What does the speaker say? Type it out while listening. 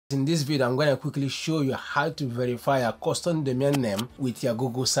In this video, I'm going to quickly show you how to verify a custom domain name with your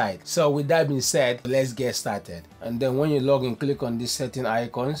Google site. So with that being said, let's get started. And then when you log in, click on these setting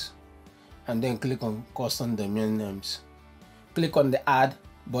icons and then click on custom domain names. Click on the add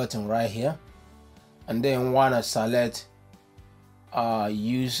button right here and then want to select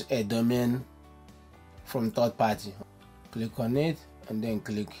use a domain from third party. Click on it and then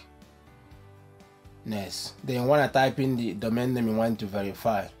click next. Then you want to type in the domain name you want to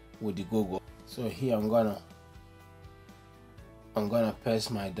verify with the Google. So here I'm gonna paste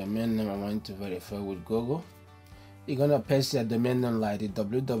my domain name I want to verify with Google. You're gonna paste your domain name like the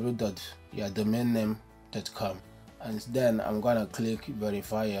www.yourdomainname.com, and then I'm gonna click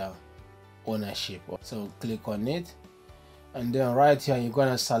verify your ownership. So click on it, and then right here you're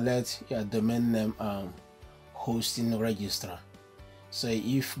gonna select your domain name hosting registrar. So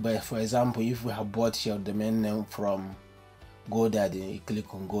if, for example, if we have bought your domain name from GoDaddy, you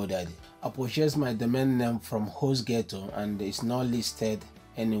click on GoDaddy. I purchased my domain name from HostGator and it's not listed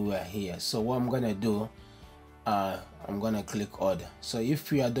anywhere here. So what I'm gonna do, I'm gonna click order. So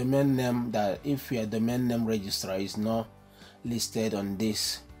if your domain name registrar is not listed on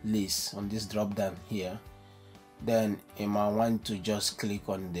this list, on this drop down here, then you might want to just click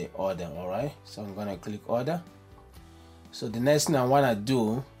on the order. All right, so I'm gonna click order. So the next thing I want to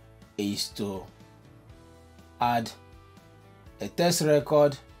do is to add a test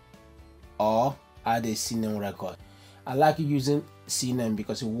record or add a CName record. I like using CName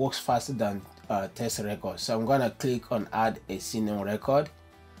because it works faster than test record. So I'm going to click on add a CName record.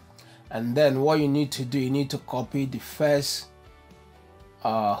 And then what you need to do, you need to copy the first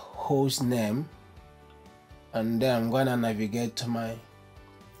host name. And then I'm going to navigate to my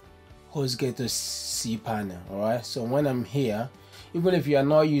HostGator cPanel. Alright, so when I'm here, even if you are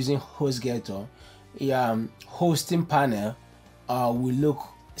not using HostGator, your hosting panel will look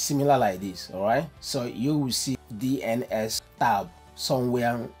similar like this. Alright, so you will see DNS tab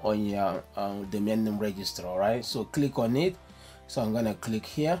somewhere on your domain name register. Alright, so click on it. So I'm gonna click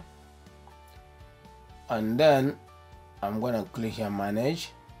here, and then I'm gonna click here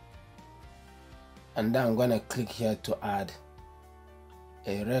manage, and then I'm gonna click here to add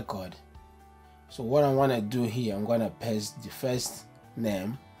a record. So what I want to do here, I'm going to paste the first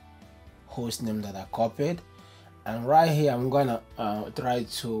name, host name that I copied, and right here I'm going to try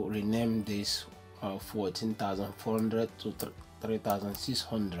to rename this 14,400 to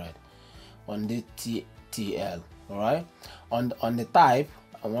 3,600 on the TL. All right, on the type,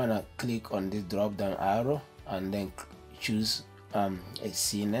 I want to click on this drop down arrow and then choose a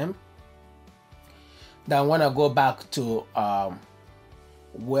CName. Then I want to go back to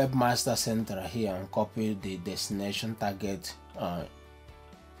Webmaster Center here and copy the destination target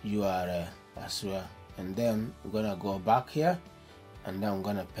URL as well, and then I'm gonna go back here and then I'm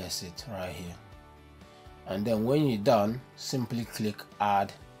gonna paste it right here, and then when you're done, simply click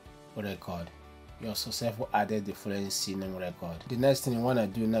add record. You're successfully added the following CName record. The next thing you want to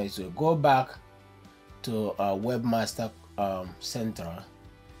do now is to go back to Webmaster Center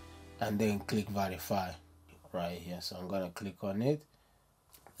and then click verify right here. So I'm gonna click on it.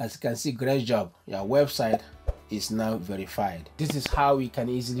 As you can see, great job, your website is now verified. This is how you can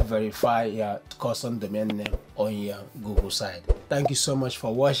easily verify your custom domain name on your Google site. Thank you so much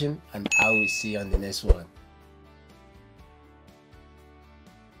for watching, and I will see you on the next one.